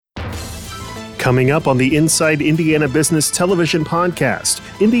Coming up on the Inside Indiana Business Television podcast,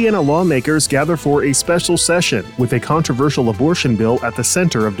 Indiana lawmakers gather for a special session with a controversial abortion bill at the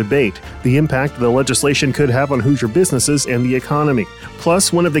center of debate, the impact the legislation could have on Hoosier businesses and the economy.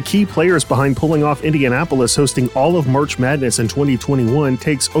 Plus, one of the key players behind pulling off Indianapolis hosting all of March Madness in 2021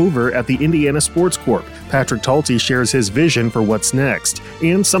 takes over at the Indiana Sports Corp. Patrick Talty shares his vision for what's next,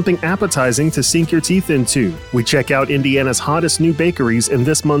 and something appetizing to sink your teeth into. We check out Indiana's hottest new bakeries in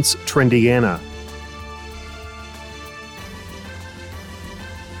this month's Trendiana.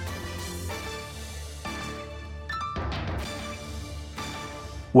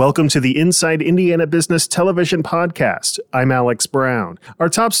 Welcome to the Inside Indiana Business Television podcast. I'm Alex Brown. Our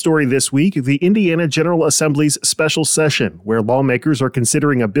top story this week, the Indiana General Assembly's special session, where lawmakers are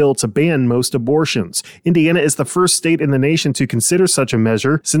considering a bill to ban most abortions. Indiana is the first state in the nation to consider such a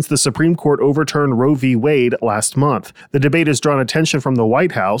measure since the Supreme Court overturned Roe v. Wade last month. The debate has drawn attention from the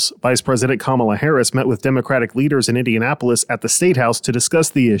White House. Vice President Kamala Harris met with Democratic leaders in Indianapolis at the State House to discuss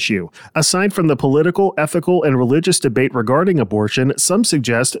the issue. Aside from the political, ethical, and religious debate regarding abortion, some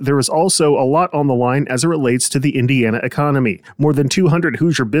suggest there is also a lot on the line as it relates to the Indiana economy. More than 200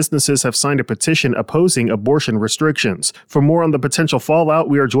 Hoosier businesses have signed a petition opposing abortion restrictions. For more on the potential fallout,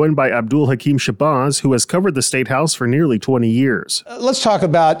 we are joined by Abdul Hakim Shabazz, who has covered the State House for nearly 20 years. Let's talk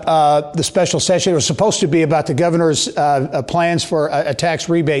about the special session. It was supposed to be about the governor's plans for a tax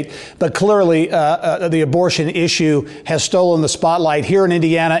rebate, but clearly the abortion issue has stolen the spotlight here in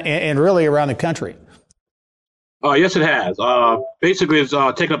Indiana and really around the country. Yes, it has. Basically, it's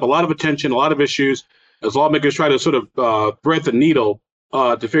taken up a lot of attention, a lot of issues, as lawmakers try to sort of thread the needle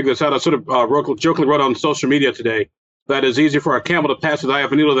to figure this out. I sort of jokingly wrote on social media today that it's easier for a camel to pass the eye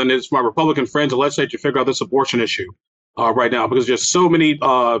of a needle than it is for my Republican friends in the legislature to figure out this abortion issue right now, because there's so many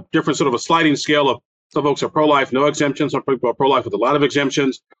different sort of a sliding scale of some folks are pro-life, no exemptions. Some people are pro-life with a lot of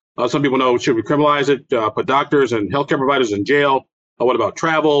exemptions. Some people know, should we criminalize it, put doctors and healthcare providers in jail? What about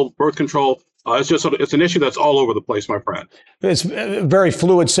travel, birth control? It's an issue that's all over the place, my friend. It's a very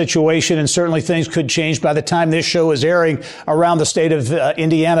fluid situation, and certainly things could change by the time this show is airing around the state of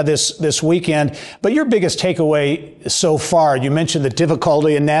Indiana this weekend. But your biggest takeaway so far, you mentioned the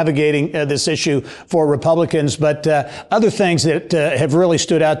difficulty in navigating this issue for Republicans, but other things that have really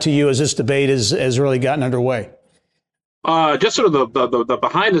stood out to you as this debate has really gotten underway. Just sort of the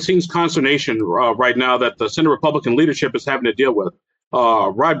behind-the-scenes consternation right now that the Senate Republican leadership is having to deal with.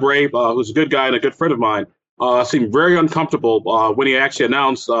 Rod Bray, who's a good guy and a good friend of mine, seemed very uncomfortable when he actually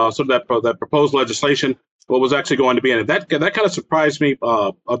announced sort of that proposed legislation, what was actually going to be in it. That kind of surprised me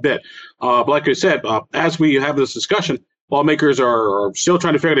a bit. But like I said, as we have this discussion, lawmakers are still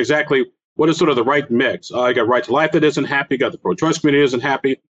trying to figure out exactly what is sort of the right mix. You got Right to Life that isn't happy, you got the pro-choice community isn't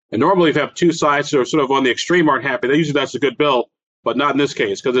happy. And normally if you have two sides that are sort of on the extreme aren't happy, usually that's a good bill, but not in this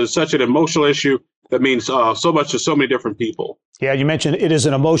case, because it's such an emotional issue that means so much to so many different people. Yeah, you mentioned it is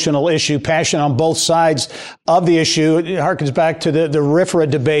an emotional issue, passion on both sides of the issue. It harkens back to the RFRA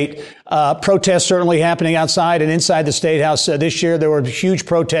debate. Protests certainly happening outside and inside the State House this year. There were huge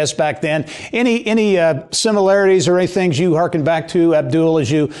protests back then. Any similarities or any things you harken back to, Abdul,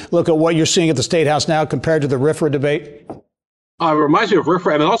 as you look at what you're seeing at the State House now compared to the RFRA debate? It reminds me of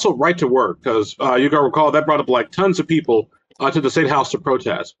RFRA and also Right to Work, because you can recall that brought up like tons of people to the State House to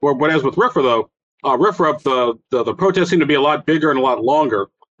protest. Whereas with RFRA, though, RFRA, the protests seem to be a lot bigger and a lot longer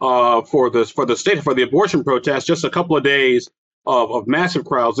for the abortion protest. Just a couple of days of massive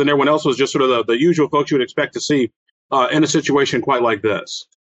crowds, and everyone else was just sort of the usual folks you would expect to see in a situation quite like this.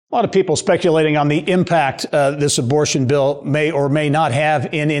 A lot of people speculating on the impact this abortion bill may or may not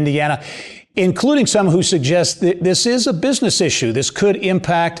have in Indiana, including some who suggest that this is a business issue. This could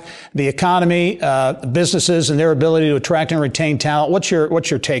impact the economy, businesses, and their ability to attract and retain talent. What's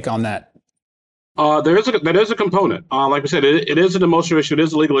your take on that? That is a component. Like we said, it is an emotional issue, it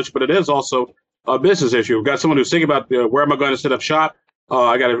is a legal issue, but it is also a business issue. We've got someone who's thinking about where am I going to set up shop.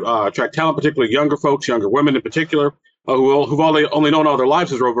 I got to attract talent, particularly younger folks, younger women in particular, who've only known all their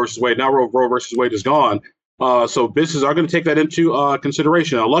lives as Roe versus Wade. Now Roe versus Wade is gone. So businesses are going to take that into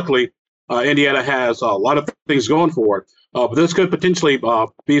consideration. Now, luckily, Indiana has a lot of things going for it, but this could potentially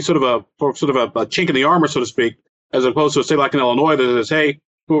be sort of a chink in the armor, so to speak, as opposed to a state like in Illinois that says, hey,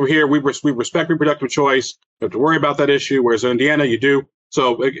 over here, we respect reproductive choice. You have to worry about that issue, whereas in Indiana, you do.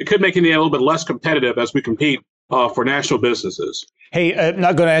 So it could make Indiana a little bit less competitive as we compete for national businesses. Hey, I'm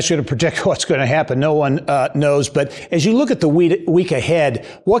not going to ask you to predict what's going to happen. No one knows. But as you look at the week ahead,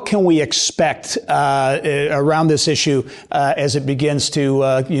 what can we expect around this issue as it begins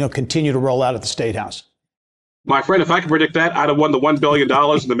to continue to roll out at the State House? My friend, if I could predict that, I'd have won the $1 billion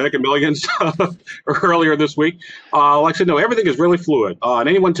in the Mega Millions earlier this week. Like I said, no, everything is really fluid. And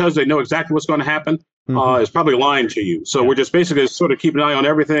anyone tells you they know exactly what's going to happen is probably lying to you. So we're just basically sort of keeping an eye on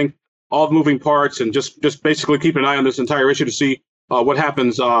everything, all the moving parts, and just basically keeping an eye on this entire issue to see what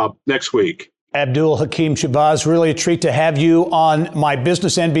happens next week. Abdul Hakim Shabazz, really a treat to have you on my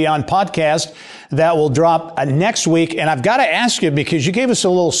Business and Beyond podcast that will drop next week. And I've got to ask you, because you gave us a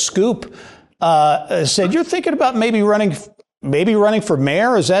little scoop, said you're thinking about maybe running for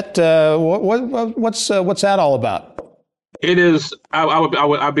mayor. Is that what's that all about? It is.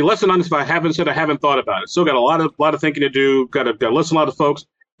 I'd be less than honest if I haven't thought about it. Still got a lot of thinking to do. Got to listen to a lot of folks.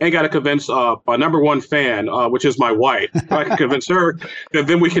 And got to convince my number one fan, which is my wife. If I can convince her,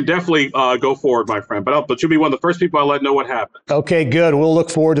 then we can definitely go forward, my friend. But you'll be one of the first people I'll let know what happened. Okay, good. We'll look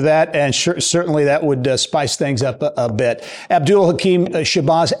forward to that. And certainly that would spice things up a bit. Abdul Hakim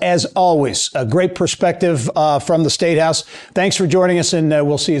Shabazz, as always, a great perspective from the State House. Thanks for joining us, and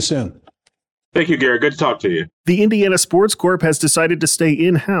we'll see you soon. Thank you, Gary. Good to talk to you. The Indiana Sports Corp has decided to stay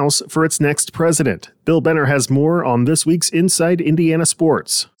in-house for its next president. Bill Benner has more on this week's Inside Indiana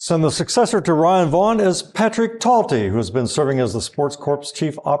Sports. So the successor to Ryan Vaughn is Patrick Talty, who has been serving as the Sports Corp's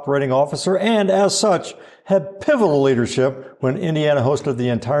chief operating officer and, as such, had pivotal leadership when Indiana hosted the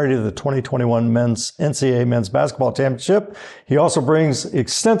entirety of the 2021 NCAA Men's Basketball Championship. He also brings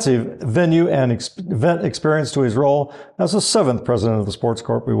extensive venue and event experience to his role as the 7th president of the Sports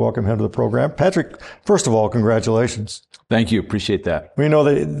Corp. We welcome him to the program. Patrick, first of all, congratulations. Thank you. Appreciate that. We know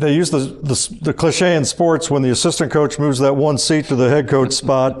they use the cliche in sports when the assistant coach moves that one seat to the head coach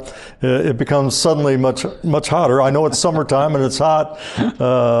spot, it becomes suddenly much hotter. I know it's summertime and it's hot,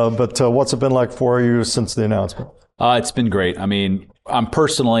 but what's it been like for you since the announcement? It's been great. I mean, I'm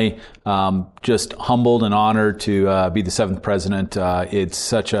personally just humbled and honored to be the 7th president. It's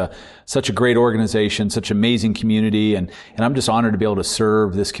such a great organization, such an amazing community, and I'm just honored to be able to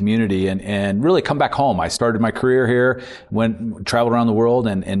serve this community and really come back home. I started my career here, traveled around the world,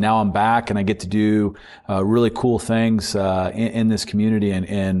 and now I'm back, and I get to do really cool things in this community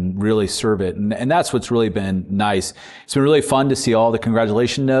and really serve it. And that's what's really been nice. It's been really fun to see all the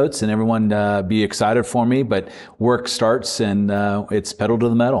congratulation notes and everyone be excited for me, but work starts and it's pedal to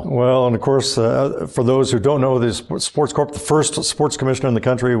the metal. Well, and of course, for those who don't know, the Sports Corp, the first sports commissioner in the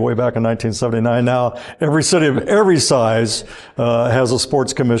country way back in 1979. Now, every city of every size has a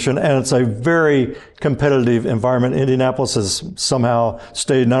sports commission, and it's a very competitive environment. Indianapolis has somehow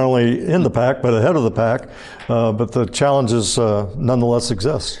stayed not only in the pack, but ahead of the pack, but the challenges nonetheless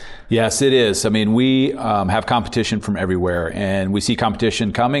exist. Yes, it is. I mean, we have competition from everywhere, and we see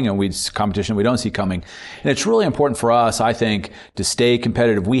competition coming, and we see competition we don't see coming. And it's really important for us, I think, to stay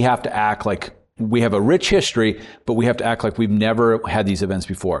competitive. We have to act like we have a rich history, but we have to act like we've never had these events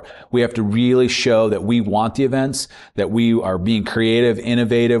before. We have to really show that we want the events, that we are being creative,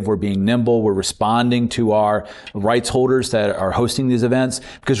 innovative, we're being nimble, we're responding to our rights holders that are hosting these events.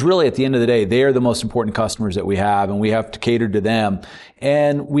 Because really, at the end of the day, they are the most important customers that we have, and we have to cater to them.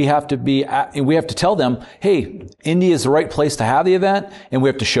 And we have to tell them, hey, Indy is the right place to have the event, and we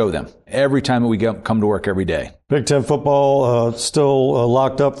have to show them every time that we come to work every day. Big Ten football still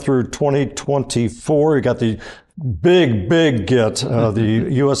locked up through 2024. You got the big get, the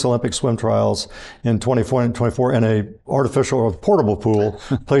U.S. Olympic swim trials in 2024 in a artificial or portable pool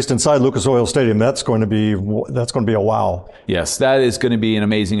placed inside Lucas Oil Stadium. That's going to be a wow. Yes, that is going to be an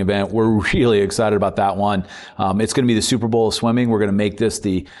amazing event. We're really excited about that one. It's going to be the Super Bowl of swimming. We're going to make this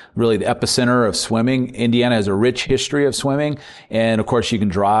really the epicenter of swimming. Indiana has a rich history of swimming, and of course you can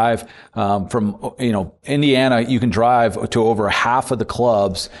drive from Indiana. You can drive to over half of the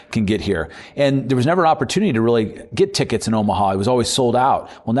clubs can get here, and there was never an opportunity to really get tickets in Omaha. It was always sold out.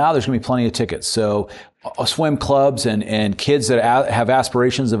 Well, now there's going to be plenty of tickets. So swim clubs and kids that have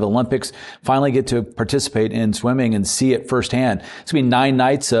aspirations of Olympics finally get to participate in swimming and see it firsthand. It's going to be 9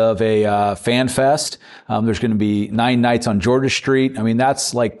 nights of a fan fest. There's going to be 9 nights on Georgia Street. I mean,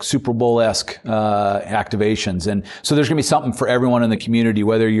 that's like Super Bowl-esque activations. And so there's going to be something for everyone in the community,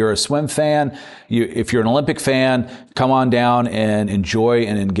 whether you're a swim fan, if you're an Olympic fan, come on down and enjoy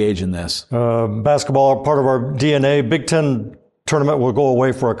and engage in this. Basketball, part of our DNA. Big Ten tournament will go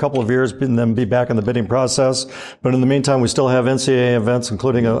away for a couple of years and then be back in the bidding process. But in the meantime, we still have NCAA events,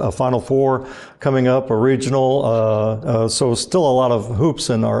 including a Final Four coming up, a regional. So still a lot of hoops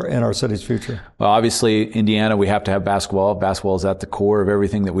in our city's future. Well, obviously, Indiana, we have to have basketball. Basketball is at the core of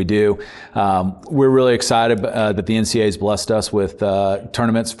everything that we do. We're really excited that the NCAA has blessed us with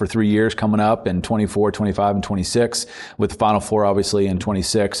tournaments for 3 years coming up in 24, 25, and 26, with the Final Four, obviously, in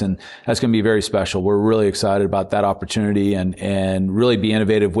 26. And that's going to be very special. We're really excited about that opportunity and and really be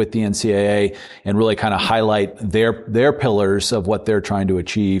innovative with the NCAA and really kind of highlight their pillars of what they're trying to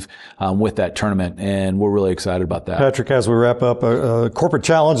achieve with that tournament. And we're really excited about that. Patrick, as we wrap up, a corporate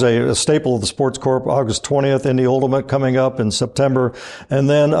challenge, a staple of the Sports Corp, August 20th, Indy Ultimate coming up in September. And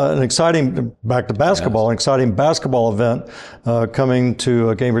then an exciting, back to basketball, an exciting basketball event coming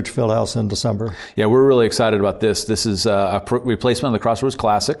to Gainbridge Fieldhouse in December. Yeah, we're really excited about this. This is a replacement of the Crossroads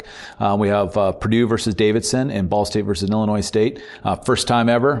Classic. We have Purdue versus Davidson and Ball State versus Illinois State. First time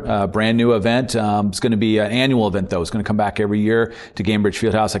ever, brand new event. It's going to be an annual event, though. It's going to come back every year to Gainbridge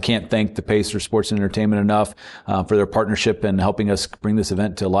Fieldhouse. I can't thank the Pacers Sports and Entertainment enough for their partnership and helping us bring this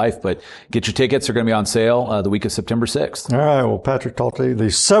event to life. But get your tickets. They're going to be on sale the week of September 6th. All right. Well, Patrick Talty, the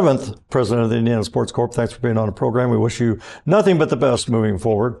 7th president of the Indiana Sports Corp, thanks for being on the program. We wish you nothing but the best moving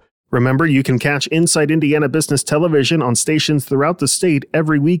forward. Remember, you can catch Inside Indiana Business Television on stations throughout the state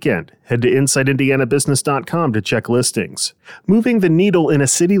every weekend. Head to InsideIndianaBusiness.com to check listings. Moving the needle in a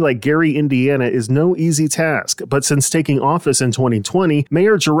city like Gary, Indiana is no easy task, but since taking office in 2020,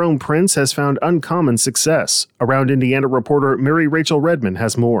 Mayor Jerome Prince has found uncommon success. Around Indiana reporter Mary Rachel Redmond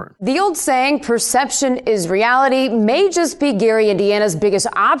has more. The old saying, perception is reality, may just be Gary, Indiana's biggest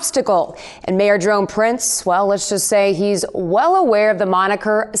obstacle. And Mayor Jerome Prince, well, let's just say he's well aware of the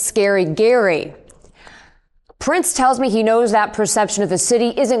moniker Scary Gary. Prince tells me he knows that perception of the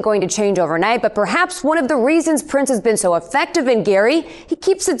city isn't going to change overnight, but perhaps one of the reasons Prince has been so effective in Gary, he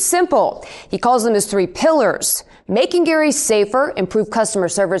keeps it simple. He calls them his 3 pillars: making Gary safer, improve customer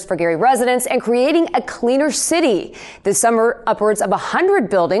service for Gary residents, and creating a cleaner city. This summer, upwards of 100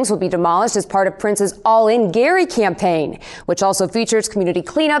 buildings will be demolished as part of Prince's All In Gary campaign, which also features community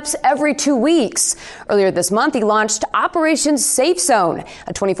cleanups every 2 weeks. Earlier this month, he launched Operation Safe Zone,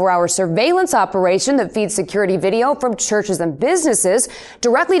 a 24-hour surveillance operation that feeds security video from churches and businesses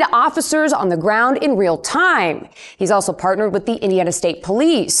directly to officers on the ground in real time. He's also partnered with the Indiana State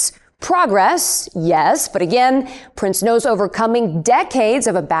Police. Progress, yes, but again, Prince knows overcoming decades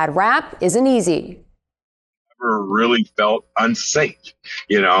of a bad rap isn't easy. Never really felt unsafe.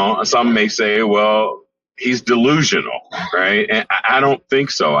 Some may say, well, he's delusional, right? And I don't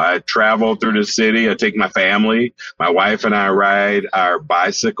think so. I travel through the city. I take my family. My wife and I ride our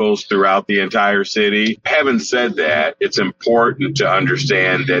bicycles throughout the entire city. Having said that, it's important to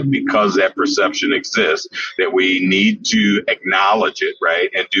understand that because that perception exists, that we need to acknowledge it, right?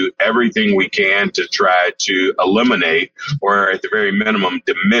 And do everything we can to try to eliminate, or at the very minimum,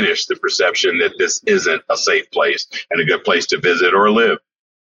 diminish the perception that this isn't a safe place and a good place to visit or live.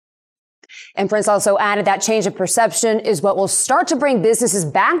 And Prince also added that change of perception is what will start to bring businesses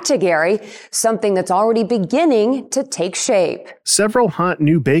back to Gary, something that's already beginning to take shape. Several hot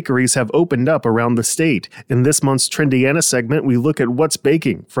new bakeries have opened up around the state. In this month's Trendiana segment, we look at what's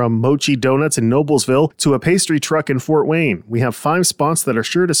baking, from mochi donuts in Noblesville to a pastry truck in Fort Wayne. We have 5 spots that are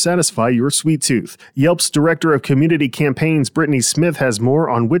sure to satisfy your sweet tooth. Yelp's Director of Community Campaigns, Brittany Smith, has more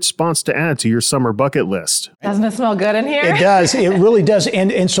on which spots to add to your summer bucket list. Doesn't it smell good in here? It does. It really does.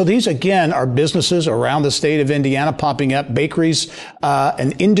 And so these, again, are businesses around the state of Indiana popping up, bakeries,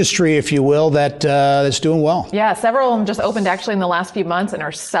 an industry, if you will, that's doing well. Yeah, several of them just opened actually in the last few months and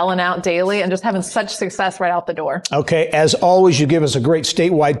are selling out daily and just having such success right out the door. Okay, as always, you give us a great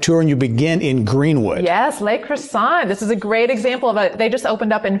statewide tour and you begin in Greenwood. Yes, Le Croissant. This is a great example of it. They just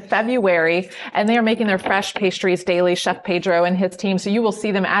opened up in February and they are making their fresh pastries daily, Chef Pedro and his team. So you will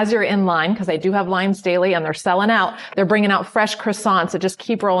see them as you're in line because they do have lines daily and they're selling out. They're bringing out fresh croissants that just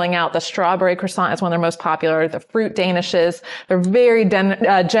keep rolling out. The strawberry croissant is one of their most popular. The fruit danishes. They're very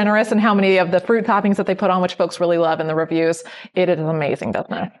generous in how many of the fruit toppings that they put on, which folks really love in the reviews. It is amazing,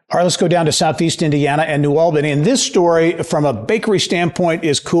 doesn't it? All right, let's go down to Southeast Indiana and New Albany. And this story, from a bakery standpoint,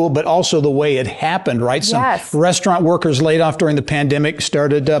 is cool, but also the way it happened, right? Some restaurant workers laid off during the pandemic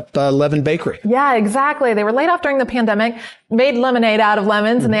started up Levin Bakery. Yeah, exactly. They were laid off during the pandemic, made lemonade out of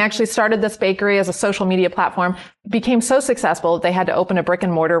lemons, and they actually started this bakery as a social media platform. Became so successful that they had to open a brick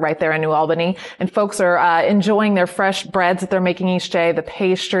and mortar right there in New Albany. And folks are enjoying their fresh breads that they're making each day, the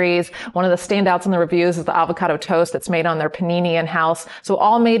pastries. One of the standouts in the reviews is the avocado toast that's made on their panini in-house. So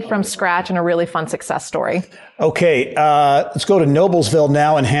all made from scratch and a really fun success story. Okay, let's go to Noblesville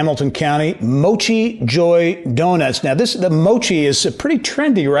now in Hamilton County. Mochi Joy Donuts. Now, the mochi is pretty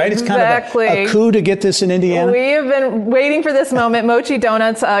trendy, right? It's kind of a coup to get this in Indiana. We have been waiting waiting for this moment. Mochi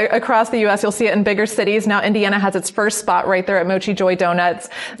Donuts across the U.S. You'll see it in bigger cities. Now Indiana has its first spot right there at Mochi Joy Donuts.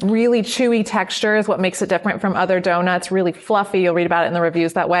 Really chewy texture is what makes it different from other donuts. Really fluffy. You'll read about it in the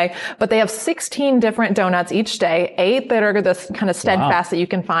reviews that way. But they have 16 different donuts each day, 8 that are the kind of steadfast that you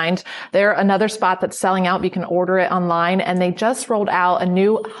can find. They're another spot that's selling out. You can order it online. And they just rolled out a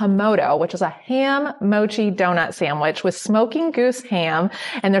new Hamoto, which is a ham mochi donut sandwich with smoking goose ham.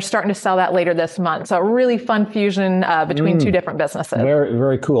 And they're starting to sell that later this month. So a really fun fusion between two different businesses. Very,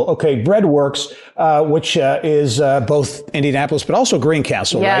 very cool. Okay, Breadworks, which is both Indianapolis, but also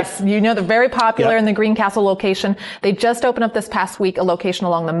Greencastle, yes, right? You know, they're very popular in the Greencastle location. They just opened up this past week a location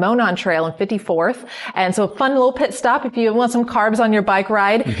along the Monon Trail in 54th. And so a fun little pit stop if you want some carbs on your bike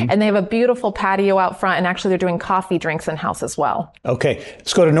ride. And they have a beautiful patio out front. And actually, they're doing coffee drinks in-house as well. Okay,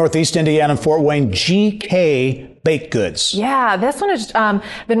 let's go to Northeast Indiana and Fort Wayne. GK Baked Goods. Yeah, this one has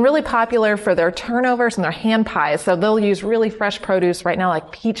been really popular for their turnovers and their hand pies. So they'll use really fresh produce right now,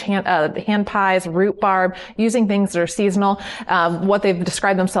 like peach hand pies, rhubarb, using things that are seasonal. What they've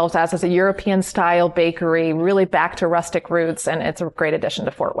described themselves as is a European-style bakery, really back to rustic roots, and it's a great addition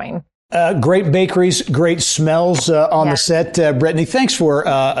to Fort Wayne. Great bakeries, great smells on the set. Brittany, thanks for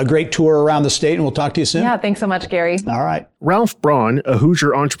a great tour around the state, and we'll talk to you soon. Yeah, thanks so much, Gary. All right. Ralph Braun, a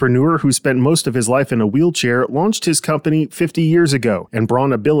Hoosier entrepreneur who spent most of his life in a wheelchair, launched his company 50 years ago, and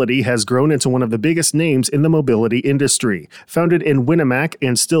Braun Ability has grown into one of the biggest names in the mobility industry. Founded in Winnemac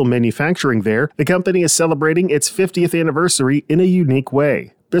and still manufacturing there, the company is celebrating its 50th anniversary in a unique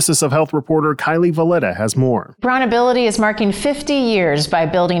way. Business of Health reporter Kylie Valletta has more. Braun Ability is marking 50 years by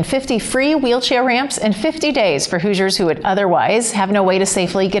building 50 free wheelchair ramps in 50 days for Hoosiers who would otherwise have no way to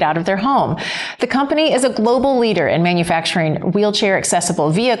safely get out of their home. The company is a global leader in manufacturing wheelchair accessible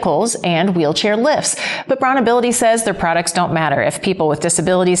vehicles and wheelchair lifts. But Braun Ability says their products don't matter if people with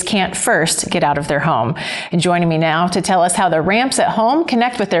disabilities can't first get out of their home. And joining me now to tell us how the ramps at home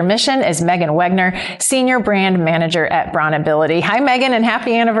connect with their mission is Megan Wegner, Senior Brand Manager at Braun Ability. Hi, Megan, and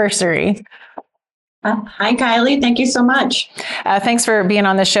happy anniversary. Hi, Kylie. Thank you so much. Thanks for being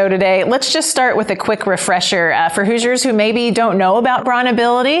on the show today. Let's just start with a quick refresher for Hoosiers who maybe don't know about Braun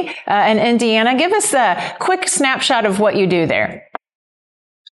Ability in Indiana. Give us a quick snapshot of what you do there.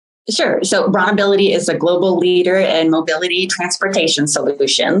 Sure. So Braun Ability is a global leader in mobility transportation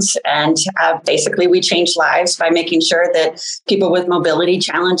solutions. And basically, we change lives by making sure that people with mobility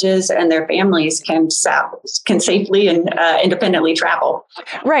challenges and their families can safely and independently travel.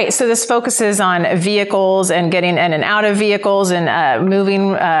 Right. So this focuses on vehicles and getting in and out of vehicles and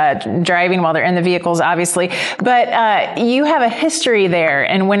moving, driving while they're in the vehicles, obviously. But you have a history there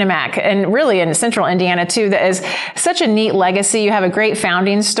in Winnemac and really in central Indiana, too, that is such a neat legacy. You have a great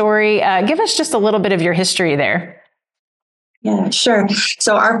founding story. Give us just a little bit of your history there. Yeah, sure.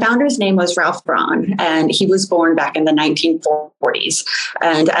 So our founder's name was Ralph Braun, and he was born back in the 1940s.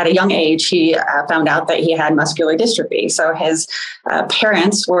 And at a young age, he found out that he had muscular dystrophy. So his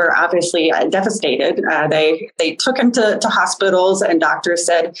parents were obviously devastated. They took him to hospitals, and doctors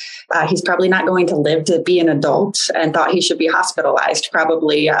said he's probably not going to live to be an adult, and thought he should be hospitalized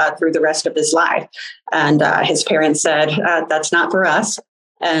probably through the rest of his life. And his parents said, that's not for us,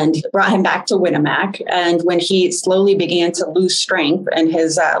 and brought him back to Winnemac. And when he slowly began to lose strength in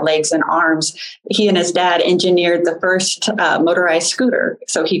his legs and arms, he and his dad engineered the first motorized scooter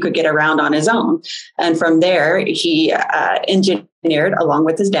so he could get around on his own. And from there, he engineered, along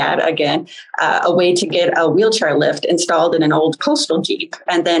with his dad, again, a way to get a wheelchair lift installed in an old coastal Jeep,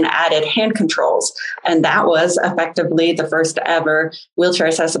 and then added hand controls. And that was effectively the first ever wheelchair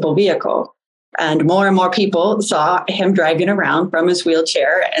accessible vehicle. And more people saw him driving around from his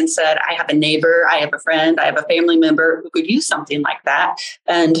wheelchair and said, I have a neighbor, I have a friend, I have a family member who could use something like that.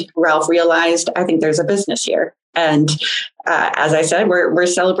 And Ralph realized, I think there's a business here. And as I said, we're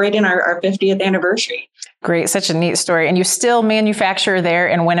celebrating our 50th anniversary. Great. Such a neat story. And you still manufacture there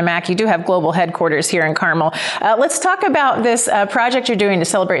in Winnemac. You do have global headquarters here in Carmel. Let's talk about this project you're doing to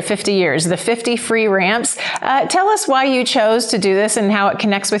celebrate 50 years, the 50 free ramps. Tell us why you chose to do this and how it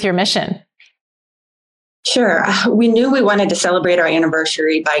connects with your mission. Sure. We knew we wanted to celebrate our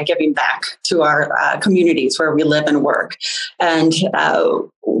anniversary by giving back to our communities where we live and work. And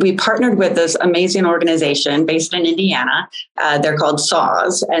we partnered with this amazing organization based in Indiana. They're called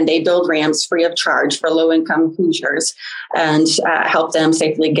SAWS, and they build ramps free of charge for low-income Hoosiers and help them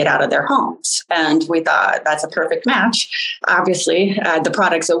safely get out of their homes. And we thought that's a perfect match. Obviously, the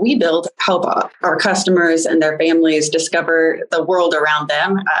products that we build help our customers and their families discover the world around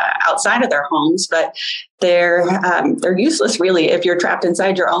them outside of their homes, but they're useless, really, if you're trapped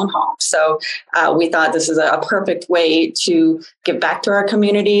inside your own home. So we thought this is a perfect way to give back to our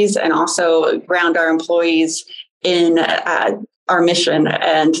communities and also ground our employees in our mission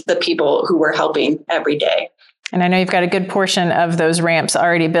and the people who we're helping every day. And I know you've got a good portion of those ramps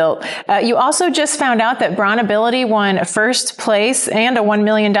already built. You also just found out that Bronability won first place and a $1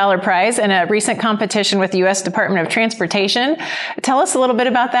 million prize in a recent competition with the U.S. Department of Transportation. Tell us a little bit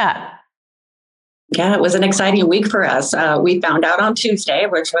about that. Yeah, it was an exciting week for us. We found out on Tuesday,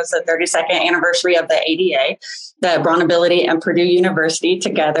 which was the 32nd anniversary of the ADA, that Bronability and Purdue University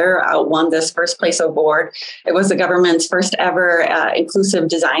together won this first place award. It was the government's first ever inclusive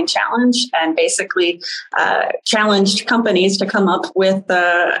design challenge, and basically challenged companies to come up with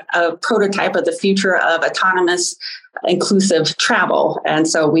a prototype of the future of autonomous inclusive travel. And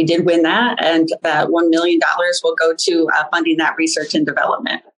so we did win that, and that $1 million will go to funding that research and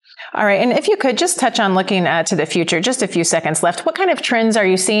development. All right. And if you could just touch on looking to the future, just a few seconds left. What kind of trends are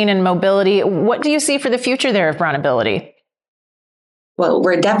you seeing in mobility? What do you see for the future there of Bronability? Well,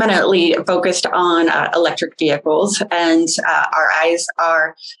 we're definitely focused on electric vehicles, and our eyes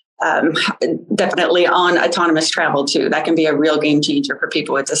are definitely on autonomous travel, too. That can be a real game changer for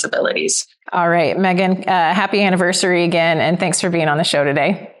people with disabilities. All right, Megan, happy anniversary again, and thanks for being on the show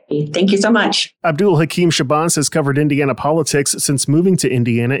today. Thank you so much. Abdul Hakim Shabazz has covered Indiana politics since moving to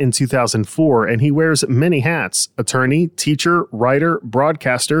Indiana in 2004, and he wears many hats: attorney, teacher, writer,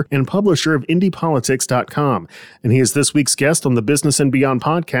 broadcaster, and publisher of IndyPolitics.com. And he is this week's guest on the Business and Beyond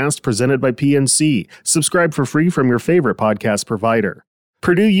podcast presented by PNC. Subscribe for free from your favorite podcast provider.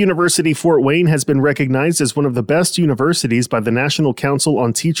 Purdue University Fort Wayne has been recognized as one of the best universities by the National Council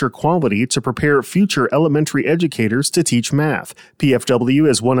on Teacher Quality to prepare future elementary educators to teach math. PFW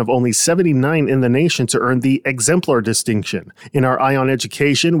is one of only 79 in the nation to earn the exemplar distinction. In our Eye on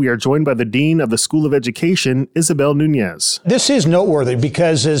Education, we are joined by the Dean of the School of Education, Isabel Nunez. This is noteworthy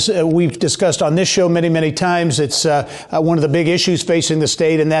because, as we've discussed on this show many, many times, it's one of the big issues facing the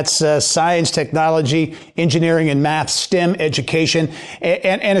state, and that's science, technology, engineering, and math, STEM education.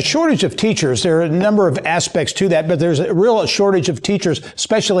 And a shortage of teachers. There are a number of aspects to that, but there's a real shortage of teachers,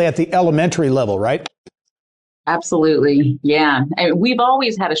 especially at the elementary level, right? Absolutely. Yeah. We've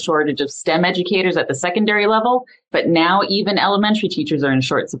always had a shortage of STEM educators at the secondary level, but now even elementary teachers are in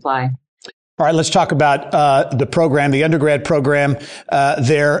short supply. All right, let's talk about the program, the undergrad program,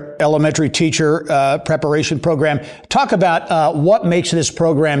 their elementary teacher preparation program. Talk about what makes this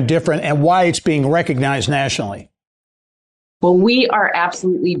program different and why it's being recognized nationally. Well, we are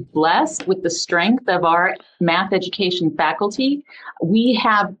absolutely blessed with the strength of our math education faculty. We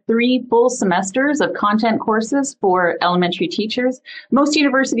have 3 full semesters of content courses for elementary teachers. Most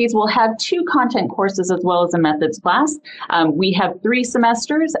universities will have 2 content courses as well as a methods class. We have 3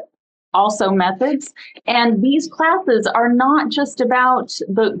 semesters, also methods. And these classes are not just about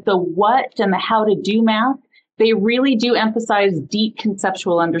the what and the how to do math. They really do emphasize deep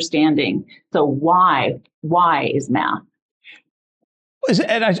conceptual understanding. So why is math?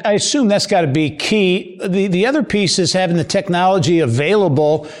 And I assume that's got to be key. The other piece is having the technology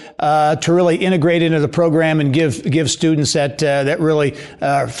available to really integrate into the program and give students that really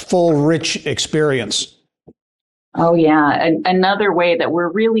full, rich experience. Oh, yeah. Another way that we're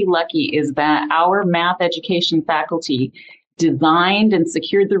really lucky is that our math education faculty designed and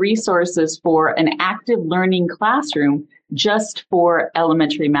secured the resources for an active learning classroom just for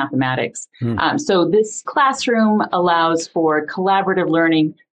elementary mathematics. So this classroom allows for collaborative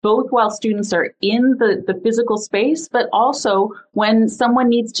learning, both while students are in the physical space, but also when someone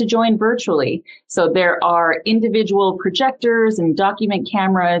needs to join virtually. So there are individual projectors and document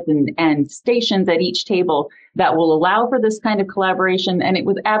cameras and stations at each table that will allow for this kind of collaboration. And it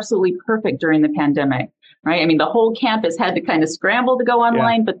was absolutely perfect during the pandemic, right? I mean, the whole campus had to kind of scramble to go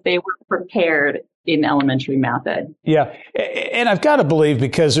online, but they were prepared in elementary math ed. Yeah. And I've got to believe,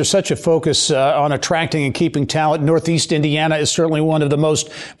 because there's such a focus on attracting and keeping talent, Northeast Indiana is certainly one of the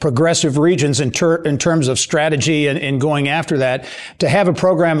most progressive regions in terms of strategy and going after that. To have a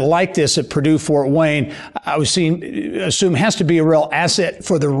program like this at Purdue Fort Wayne, I assume has to be a real asset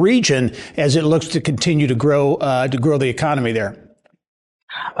for the region as it looks to continue to grow the economy there.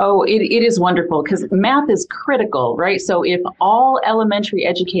 Oh, it is wonderful because math is critical, right? So if all elementary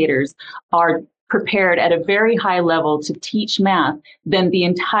educators are prepared at a very high level to teach math, then the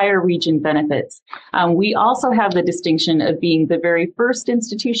entire region benefits. We also have the distinction of being the very first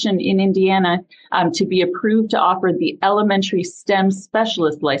institution in Indiana to be approved to offer the elementary STEM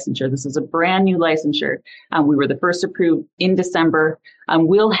specialist licensure. This is a brand new licensure. We were the first approved in December.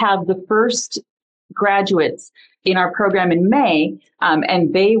 We'll have the first graduates in our program in May,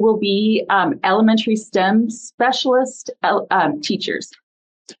 and they will be elementary STEM specialist teachers.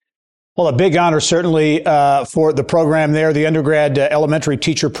 Well, a big honor, certainly, for the program there, the undergrad elementary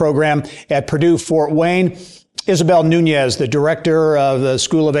teacher program at Purdue Fort Wayne. Isabel Nunez, the director of the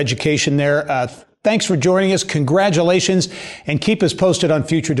School of Education there. Thanks for joining us. Congratulations, and keep us posted on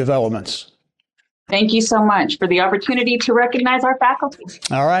future developments. Thank you so much for the opportunity to recognize our faculty.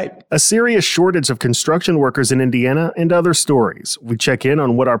 All right. A serious shortage of construction workers in Indiana and other stories. We check in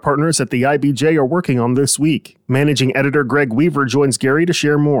on what our partners at the IBJ are working on this week. Managing editor Greg Weaver joins Gary to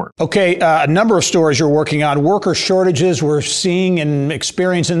share more. Okay, a number of stories you're working on. Worker shortages, we're seeing and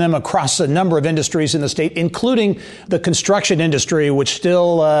experiencing them across a number of industries in the state, including the construction industry, which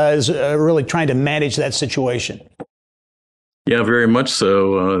still is really trying to manage that situation. Yeah, very much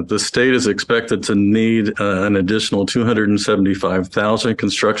so. The state is expected to need an additional 275,000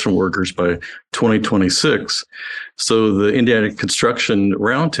 construction workers by 2026. So the Indiana Construction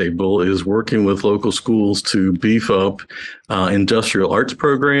Roundtable is working with local schools to beef up industrial arts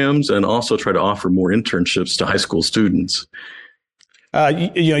programs and also try to offer more internships to high school students.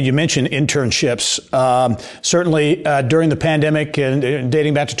 You mentioned internships. Certainly during the pandemic and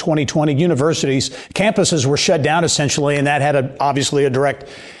dating back to 2020, universities, campuses were shut down essentially, and that had obviously a direct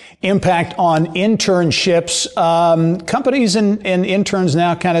impact on internships. Companies and interns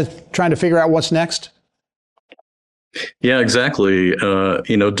now kind of trying to figure out what's next. Yeah, exactly.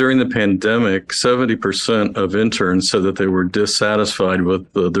 During the pandemic, 70% of interns said that they were dissatisfied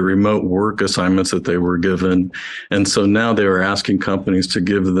with the remote work assignments that they were given. And so now they are asking companies to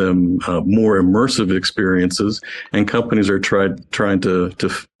give them more immersive experiences, and companies are trying to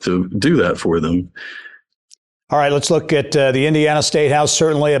do that for them. All right, let's look at the Indiana State House.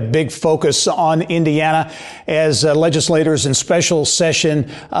 Certainly a big focus on Indiana as legislators in special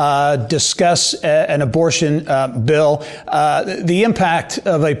session discuss an abortion bill. The impact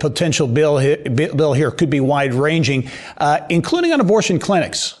of a potential bill here could be wide-ranging, including on abortion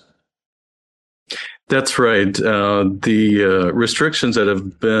clinics. That's right. The restrictions that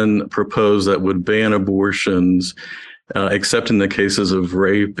have been proposed that would ban abortions, except in the cases of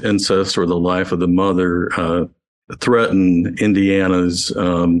rape, incest, or the life of the mother, threaten Indiana's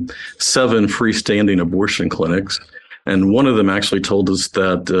 7 freestanding abortion clinics. And one of them actually told us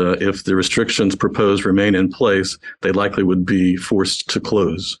that if the restrictions proposed remain in place, they likely would be forced to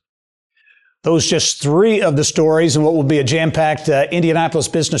close. Those just 3 of the stories in what will be a jam-packed Indianapolis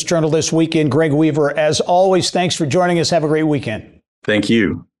Business Journal this weekend. Greg Weaver, as always, thanks for joining us. Have a great weekend. Thank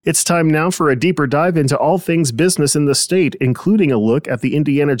you. It's time now for a deeper dive into all things business in the state, including a look at the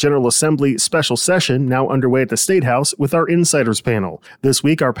Indiana General Assembly special session now underway at the State House with our Insiders panel. This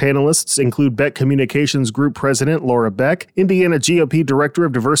week, our panelists include Beck Communications Group President Laura Beck, Indiana GOP Director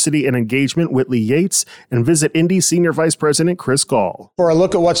of Diversity and Engagement Whitley Yates, and Visit Indy Senior Vice President Chris Gall. For a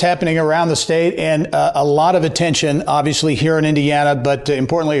look at what's happening around the state, and a lot of attention, obviously, here in Indiana, but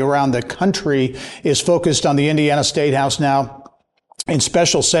importantly around the country, is focused on the Indiana State House now in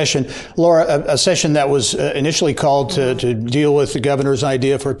special session. Laura, a session that was initially called to deal with the governor's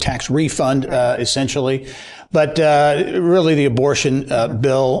idea for tax refund, essentially. But really, the abortion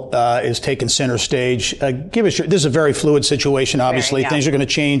bill is taking center stage. This is a very fluid situation, obviously. Things are going to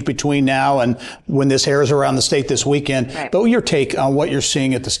change between now and when this airs around the state this weekend. Right. But your take on what you're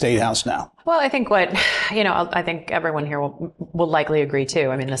seeing at the State House now? Well, I think I think everyone here will likely agree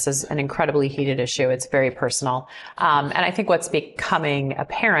too. I mean, this is an incredibly heated issue. It's very personal. And I think what's becoming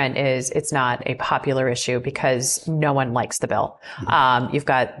apparent is it's not a popular issue because no one likes the bill. You've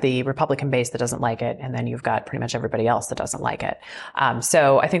got the Republican base that doesn't like it, and then you've got pretty much everybody else that doesn't like it.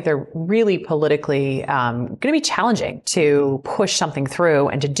 So I think they're really politically going to be challenging to push something through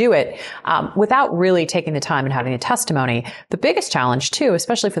and to do it without really taking the time and having a testimony. The biggest challenge too,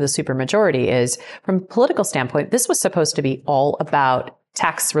 especially for the supermajority, is from a political standpoint, this was supposed to be all about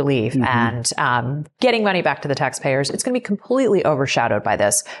tax relief and getting money back to the taxpayers. It's going to be completely overshadowed by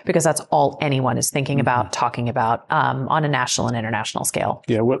this because that's all anyone is thinking about, talking about on a national and international scale.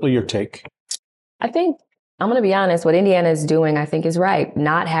 Yeah, what will your take? I think, I'm going to be honest, what Indiana is doing, I think, is right.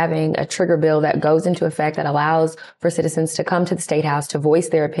 Not having a trigger bill that goes into effect that allows for citizens to come to the State House to voice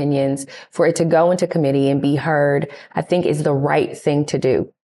their opinions, for it to go into committee and be heard, I think is the right thing to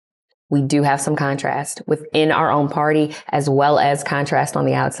do. We do have some contrast within our own party as well as contrast on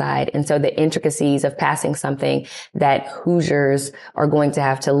the outside. And so the intricacies of passing something that Hoosiers are going to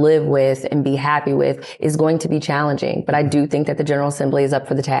have to live with and be happy with is going to be challenging. But I do think that the General Assembly is up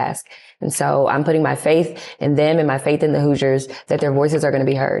for the task. And so I'm putting my faith in them and my faith in the Hoosiers that their voices are going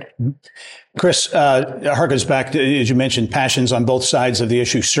to be heard. Chris, harkens back to, as you mentioned, passions on both sides of the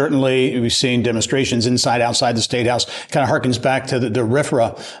issue. Certainly, we've seen demonstrations inside, outside the State House. Kind of harkens back to the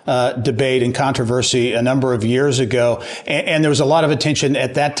RFRA debate and controversy a number of years ago. And there was a lot of attention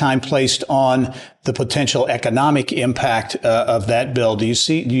at that time placed on the potential economic impact of that bill. Do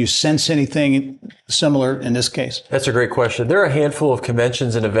you sense anything similar in this case? That's a great question. There are a handful of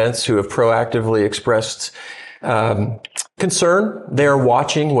conventions and events who have proactively expressed concern. They are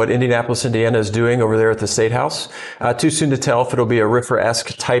watching what Indianapolis, Indiana is doing over there at the State House. Too soon to tell if it'll be a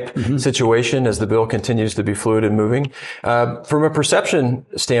RFRA-esque type situation as the bill continues to be fluid and moving. From a perception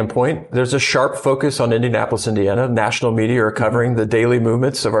standpoint, there's a sharp focus on Indianapolis, Indiana. National media are covering the daily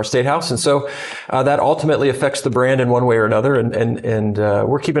movements of our State House. And so that ultimately affects the brand in one way or another. And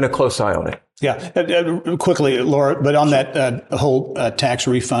we're keeping a close eye on it. Yeah. Quickly, Laura, but on that whole tax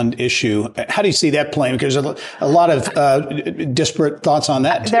refund issue, how do you see that playing? Because there's a lot of disparate thoughts on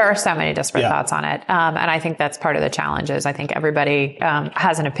that. There are so many disparate thoughts on it. And I think that's part of the challenge is I think everybody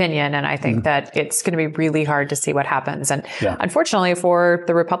has an opinion. And I think that it's going to be really hard to see what happens. And unfortunately for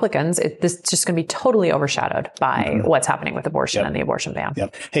the Republicans, this is just going to be totally overshadowed by what's happening with abortion and the abortion ban.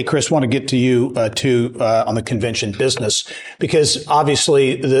 Hey, Chris, want to get to you too on the convention business, because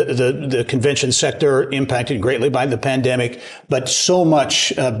obviously the convention sector impacted greatly by the pandemic, but so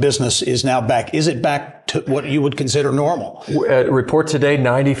much business is now back. Is it back to what you would consider normal? Report today,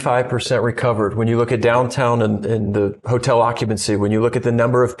 95% recovered. When you look at downtown and the hotel occupancy, when you look at the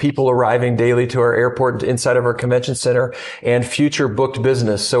number of people arriving daily to our airport inside of our convention center and future booked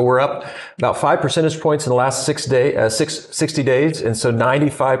business. So we're up about 5 percentage points in the last 60 days. And so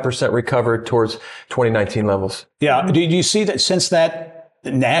 95% recovered towards 2019 levels. Yeah. Do you see that since that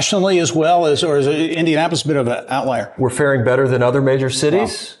nationally as well as, or is Indianapolis a bit of an outlier? We're faring better than other major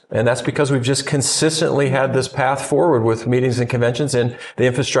cities. Wow. And that's because we've just consistently had this path forward with meetings and conventions and the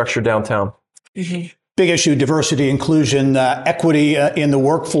infrastructure downtown. Big issue, diversity, inclusion, equity in the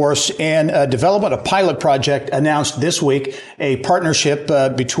workforce, and development, a pilot project announced this week, a partnership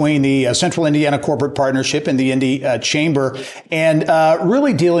between the Central Indiana Corporate Partnership and the Indy Chamber, and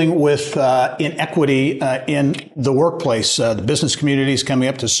really dealing with inequity in the workplace. The business community is coming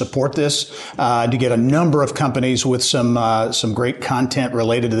up to support this, to get a number of companies with some great content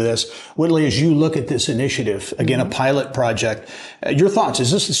related to this. Whitley, as you look at this initiative, again, a pilot project, your thoughts?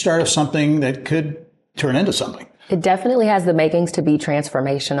 Is this the start of something that could turn into something? It definitely has the makings to be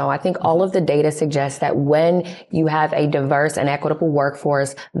transformational. I think all of the data suggests that when you have a diverse and equitable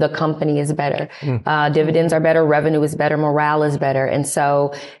workforce, the company is better. Dividends are better, revenue is better, morale is better. And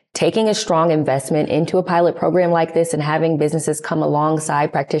so taking a strong investment into a pilot program like this and having businesses come alongside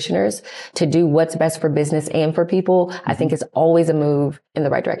practitioners to do what's best for business and for people, I think is always a move in the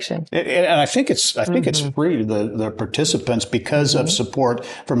right direction. And I think it's free to the participants because of support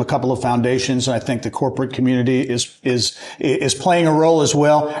from a couple of foundations. And I think the corporate community is playing a role as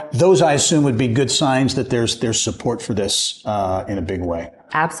well. Those, I assume, would be good signs that there's support for this in a big way.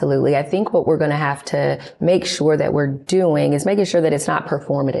 Absolutely. I think what we're going to have to make sure that we're doing is making sure that it's not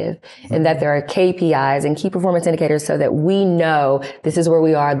performative and that there are KPIs and key performance indicators so that we know this is where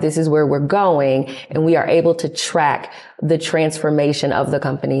we are, this is where we're going, and we are able to track the transformation of the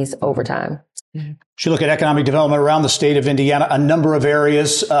companies over time. Should look at economic development around the state of Indiana. A number of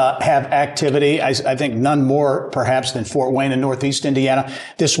areas have activity. I think none more perhaps than Fort Wayne and Northeast Indiana.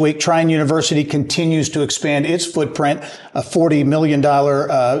 This week, Trine University continues to expand its footprint, a $40 million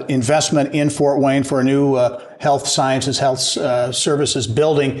investment in Fort Wayne for a new health sciences, health services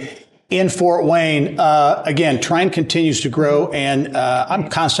building in Fort Wayne. Again, Trine continues to grow, and I'm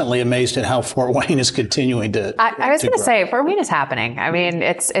constantly amazed at how Fort Wayne is continuing to I was going to say, Fort Wayne is happening. I mean,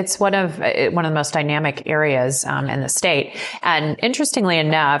 it's one of the most dynamic areas in the state. And interestingly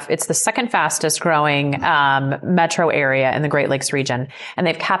enough, it's the second fastest growing metro area in the Great Lakes region. And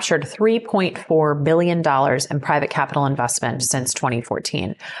they've captured $3.4 billion in private capital investment since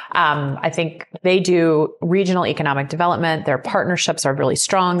 2014. I think they do regional economic development. Their partnerships are really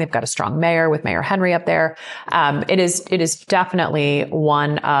strong. They've got a strong mayor with Mayor Henry up there. It is definitely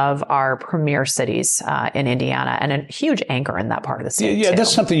one of our premier cities in Indiana and a huge anchor in that part of the state. Yeah,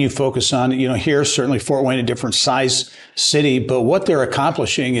 that's something you focus on. You know, here, certainly Fort Wayne, a different size city, but what they're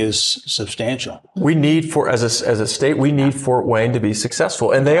accomplishing is substantial. We need as a state, we need Fort Wayne to be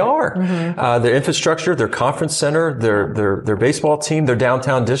successful, and they are. Their infrastructure, their conference center, their baseball team, their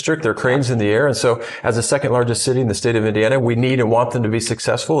downtown district, their cranes in the air. And so as the second largest city in the state of Indiana, we need and want them to be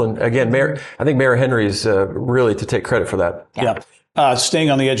successful. And again, I think Mayor Henry is really to take credit for that. Yeah. Staying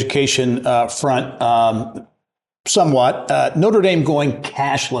on the education front, somewhat. Notre Dame going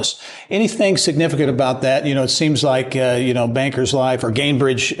cashless. Anything significant about that? It seems like, Bankers Life or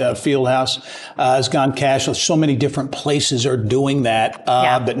Gainbridge Fieldhouse has gone cashless. So many different places are doing that.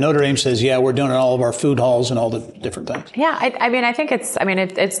 But Notre Dame says, we're doing it in all of our food halls and all the different things. Yeah, I think it's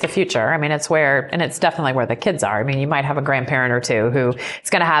the future. It's where, and it's definitely where the kids are. You might have a grandparent or two who is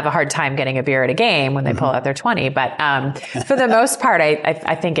going to have a hard time getting a beer at a game when they pull out their 20. But for the most part,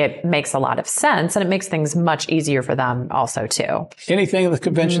 I think it makes a lot of sense, and it makes things much easier for them also too. Anything in the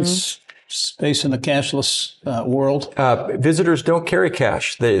convention space in the cashless world? Visitors don't carry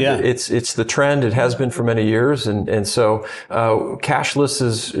cash. It's the trend. It has been for many years, and so cashless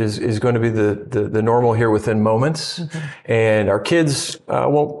is going to be the normal here within moments. And our kids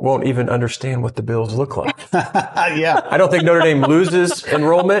won't even understand what the bills look like. I don't think Notre Dame loses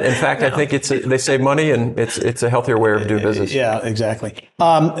enrollment. In fact, I think they save money, and it's a healthier way of doing business. Yeah, exactly.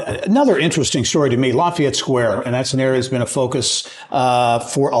 Another interesting story to me, Lafayette Square, and that's an area that's been a focus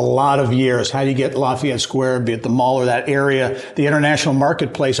for a lot of years. How do you get Lafayette Square, be it the mall or that area? The international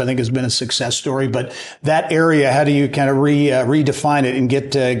marketplace, I think, has been a success story. But that area, how do you kind of redefine it and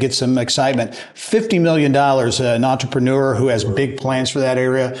get some excitement? $50 million, an entrepreneur who has big plans for that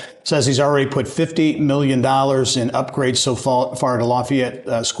area says he's already put $50 million in upgrades so far to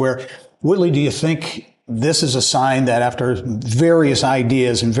Lafayette Square. Whitley, do you think this is a sign that after various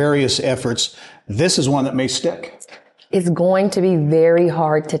ideas and various efforts, this is one that may stick? It's going to be very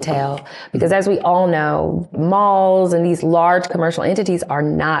hard to tell because, as we all know, malls and these large commercial entities are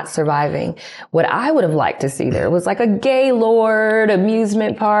not surviving. What I would have liked to see there was like a Gaylord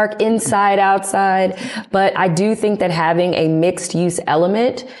amusement park, inside, outside. But I do think that having a mixed use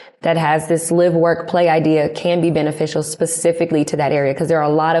element that has this live, work, play idea can be beneficial specifically to that area because there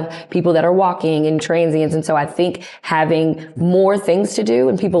are a lot of people that are walking and transients. And so I think having more things to do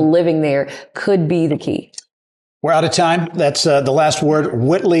and people living there could be the key. We're out of time. That's the last word.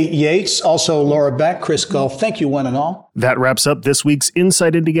 Whitley Yates, also Laura Beck, Chris Gulf. Thank you, one and all. That wraps up this week's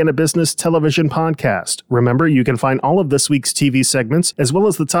Inside Indiana Business Television podcast. Remember, you can find all of this week's TV segments, as well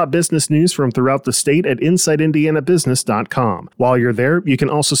as the top business news from throughout the state at InsideIndianaBusiness.com. While you're there, you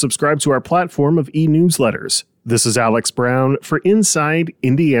can also subscribe to our platform of e-newsletters. This is Alex Brown for Inside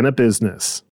Indiana Business.